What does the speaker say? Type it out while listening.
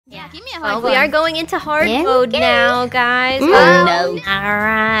Give me a high Oh, we are going into hard mode now, guys. Oh no.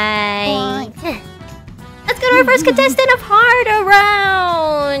 Alright. Let's go to our first contestant of hard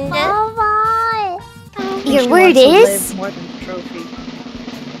around. Your word is more than trophy.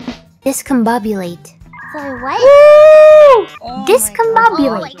 discombobulate. Sorry, what?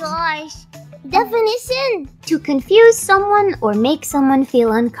 Discombobulate. Oh my gosh. Definition? To confuse someone or make someone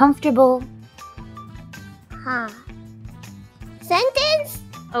feel uncomfortable. Huh. Sentence?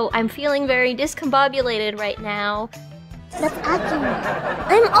 Oh, I'm feeling very discombobulated right now. That's accurate.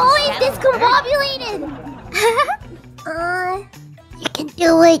 I'm always discombobulated. You can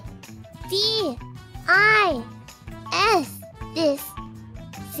do it. D-I-S. This.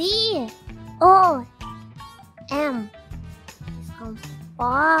 C-O-M.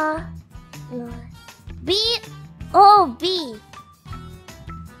 B-O-B.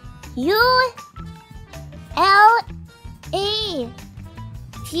 U-L-A-T-E.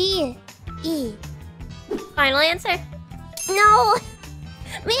 Final answer. No!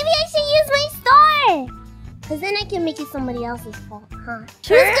 Maybe I should use my star! Cause then I can make it somebody else's fault, huh?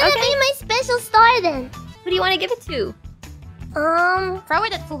 Sure, Who's gonna be my special star then? Who do you want to give it to? Throw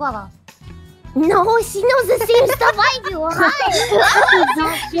it at Fubaba. No, she knows the same stuff I do, huh?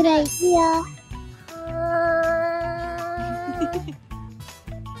 That's a good idea.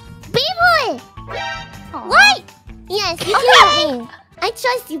 B-boy! What? Yes, you can have me. I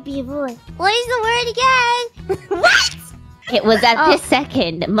trust you, B-boy. What is the word again? What? It was at this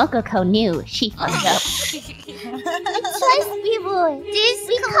second Mococo knew she fucked up. I trust B-boy.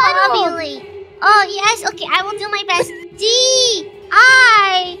 Discombobulate. Oh, yes. Okay, I will do my best.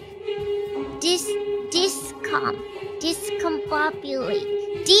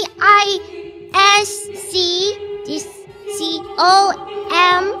 Discombobulate. D-I-S-C. C-O-M-B-O-B-U.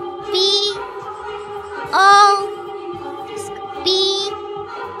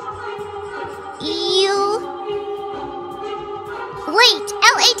 Wait,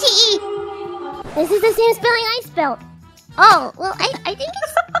 L-A-T-E. This is the same spelling I spelled. Oh, well, I think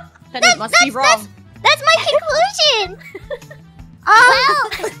it's... Then it must be wrong. That's my conclusion! Well...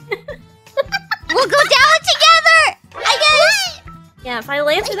 we'll go down together! I guess! Yeah, final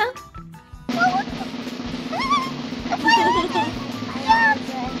answer then?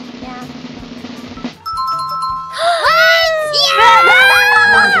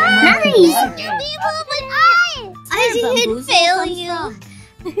 Nice! I didn't fail you.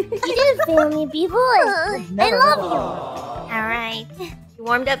 You didn't fail me, B-boy. I love you. Alright. You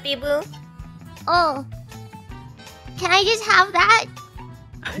warmed up, Bee-Boo? Oh. Can I just have that?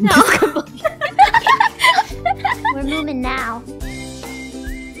 No. We're moving now.